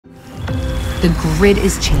The grid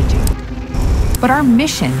is changing, but our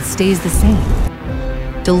mission stays the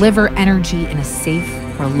same. Deliver energy in a safe,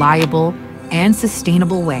 reliable, and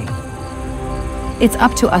sustainable way. It's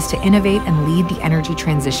up to us to innovate and lead the energy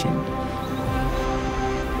transition.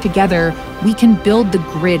 Together, we can build the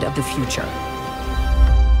grid of the future.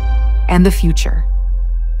 And the future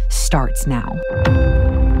starts now.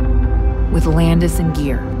 With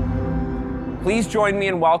Landis+Gyr. Please join me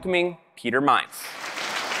in welcoming Peter Mainz.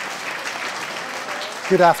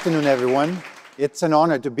 Good afternoon, everyone. It's an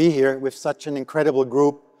honor to be here with such an incredible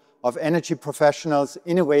group of energy professionals,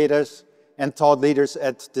 innovators, and thought leaders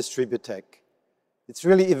at DISTRIBUTECH. It's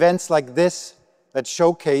really events like this that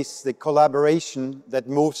showcase the collaboration that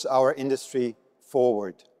moves our industry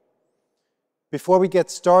forward. Before we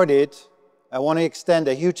get started, I want to extend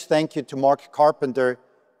a huge thank you to Mark Carpenter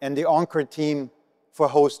and the Encore team for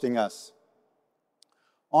hosting us.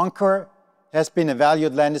 Encore has been a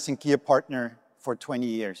valued Landis+Gyr partner for 20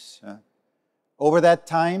 years. Over that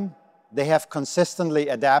time, they have consistently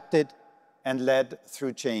adapted and led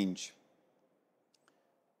through change.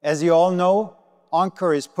 As you all know,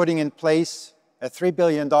 Encore is putting in place a $3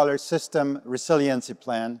 billion system resiliency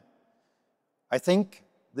plan. I think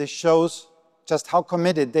this shows just how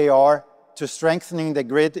committed they are to strengthening the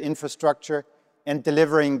grid infrastructure and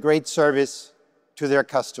delivering great service to their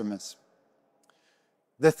customers.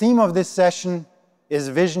 The theme of this session is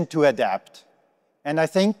Vision to Adapt, and I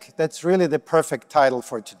think that's really the perfect title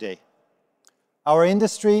for today. Our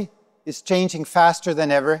industry is changing faster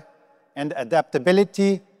than ever, and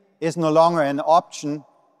adaptability is no longer an option,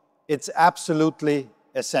 it's absolutely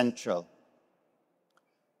essential.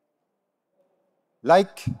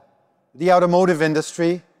 Like the automotive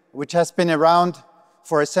industry, which has been around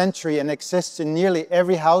for a century and exists in nearly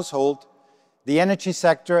every household, the energy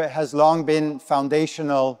sector has long been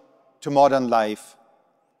foundational to modern life.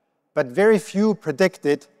 But very few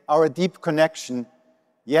predicted our deep connection,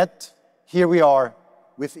 yet here we are,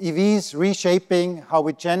 with EVs reshaping how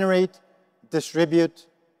we generate, distribute,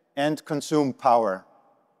 and consume power.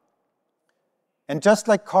 And just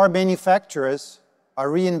like car manufacturers are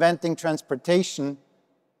reinventing transportation,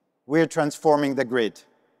 we're transforming the grid.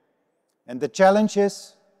 And the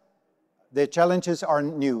challenges are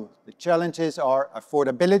new. The challenges are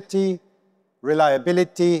affordability,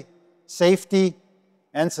 reliability, safety,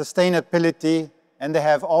 and sustainability, and they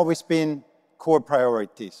have always been core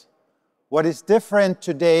priorities. What is different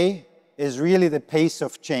today is really the pace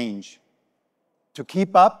of change. To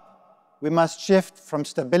keep up, we must shift from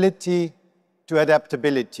stability to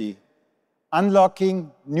adaptability,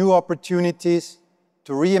 unlocking new opportunities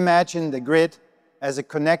to reimagine the grid as a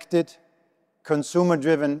connected,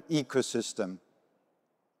 consumer-driven ecosystem.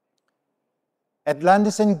 At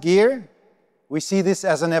Landis+Gyr, we see this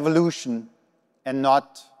as an evolution and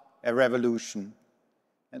not a revolution.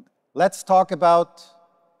 And let's talk about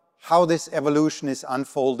how this evolution is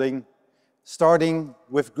unfolding, starting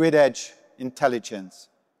with grid edge intelligence.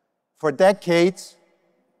 For decades,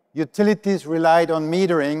 utilities relied on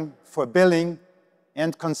metering for billing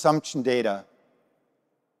and consumption data.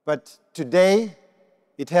 But today,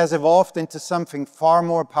 it has evolved into something far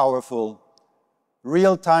more powerful: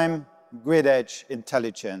 real-time grid edge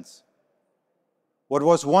intelligence. What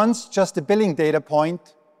was once just a billing data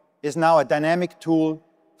point is now a dynamic tool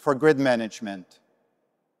for grid management.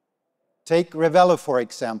 Take Revelo, for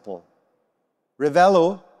example.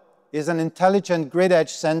 Revelo is an intelligent grid edge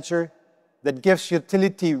sensor that gives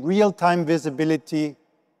utility real-time visibility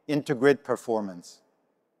into grid performance.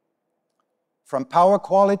 From power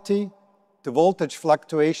quality to voltage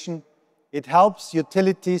fluctuation, it helps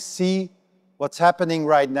utilities see what's happening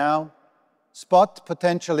right now, spot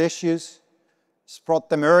potential issues, spot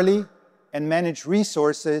them early, and manage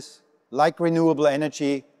resources like renewable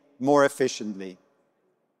energy more efficiently.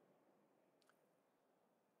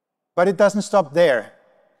 But it doesn't stop there.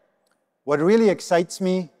 What really excites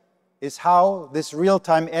me is how this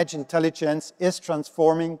real-time edge intelligence is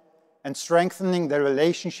transforming and strengthening the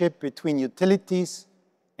relationship between utilities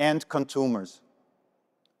and consumers.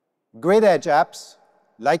 Grid edge apps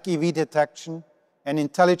like EV detection and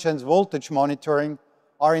intelligent voltage monitoring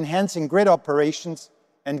are enhancing grid operations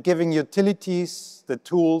and giving utilities the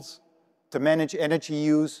tools to manage energy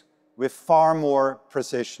use with far more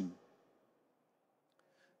precision.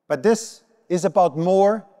 But this is about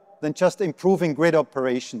more than just improving grid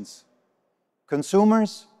operations.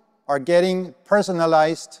 Consumers are getting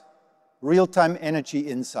personalized real-time energy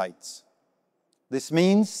insights. This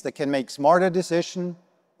means they can make smarter decisions,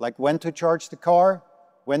 like when to charge the car,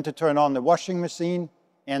 when to turn on the washing machine,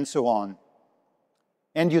 and so on.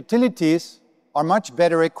 And utilities are much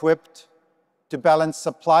better equipped to balance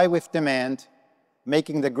supply with demand,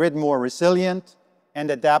 making the grid more resilient and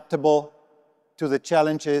adaptable to the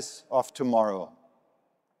challenges of tomorrow.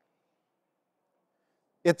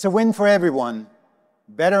 It's a win for everyone.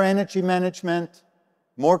 Better energy management,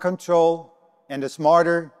 more control, and a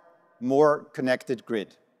smarter, more connected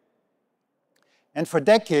grid. And for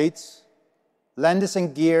decades,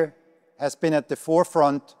 Landis+Gyr has been at the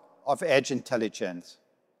forefront of edge intelligence.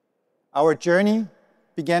 Our journey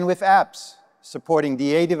began with apps supporting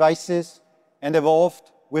DA devices and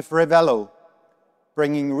evolved with Revelo,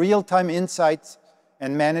 bringing real-time insights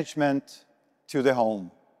and management to the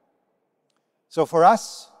home. So for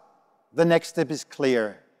us, the next step is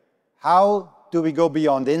clear. How do we go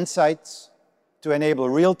beyond insights to enable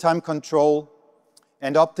real-time control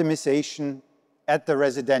and optimization at the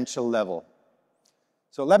residential level?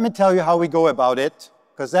 So let me tell you how we go about it,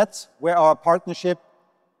 because that's where our partnership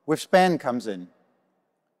with SPAN comes in.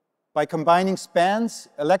 By combining SPAN's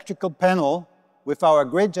electrical panel with our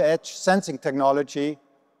grid edge sensing technology,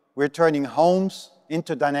 we're turning homes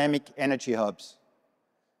into dynamic energy hubs.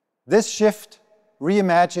 This shift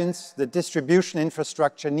reimagines the distribution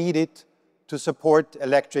infrastructure needed to support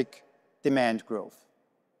electric demand growth.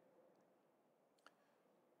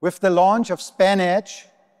 With the launch of SPAN Edge,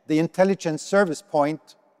 the intelligent service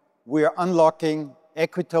point, we are unlocking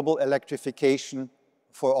equitable electrification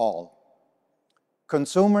for all.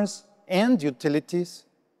 Consumers and utilities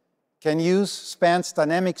can use SPAN's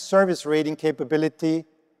dynamic service rating capability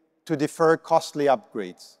to defer costly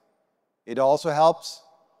upgrades. It also helps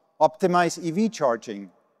optimize EV charging,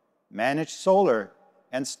 manage solar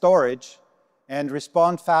and storage, and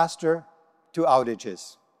respond faster to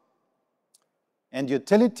outages. And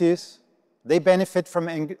utilities, they benefit from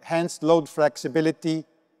enhanced load flexibility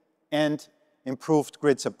and improved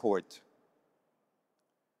grid support.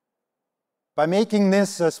 By making these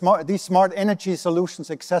smart energy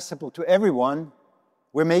solutions accessible to everyone,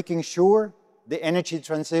 we're making sure the energy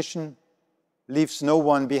transition leaves no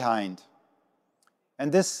one behind.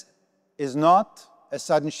 And this is not a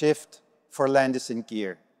sudden shift for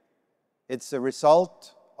Landis+Gyr. It's a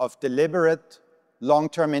result of deliberate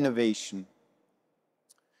long-term innovation.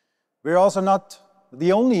 We're also not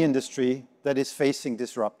the only industry that is facing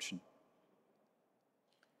disruption.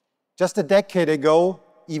 Just a decade ago,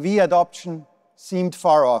 EV adoption seemed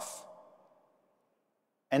far off.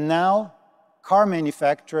 And now, car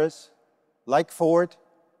manufacturers like Ford,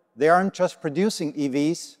 they aren't just producing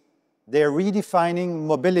EVs, they're redefining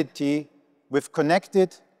mobility with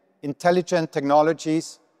connected, intelligent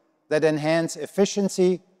technologies that enhance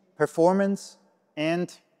efficiency, performance,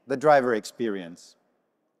 and the driver experience.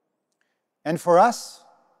 And for us,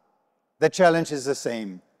 the challenge is the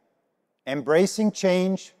same: embracing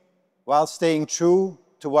change while staying true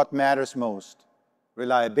to what matters most: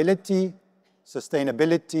 reliability,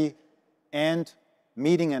 sustainability, and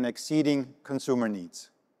meeting and exceeding consumer needs.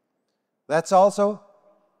 That's also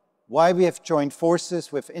why we have joined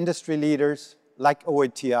forces with industry leaders like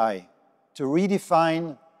OATI to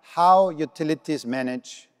redefine how utilities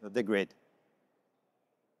manage the grid.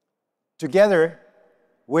 Together,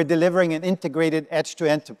 we're delivering an integrated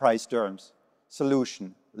edge-to-enterprise DERMS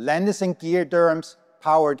solution, Landis+Gyr DERMS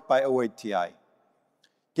powered by OATI,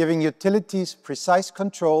 giving utilities precise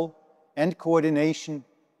control and coordination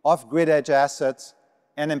of grid edge assets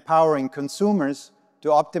and empowering consumers to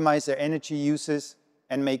optimize their energy uses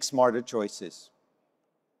and make smarter choices.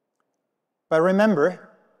 But remember,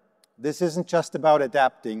 this isn't just about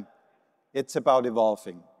adapting, it's about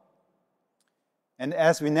evolving. And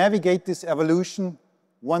as we navigate this evolution,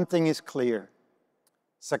 one thing is clear: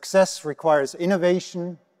 success requires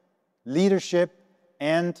innovation, leadership,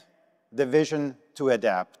 and the vision to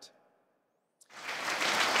adapt.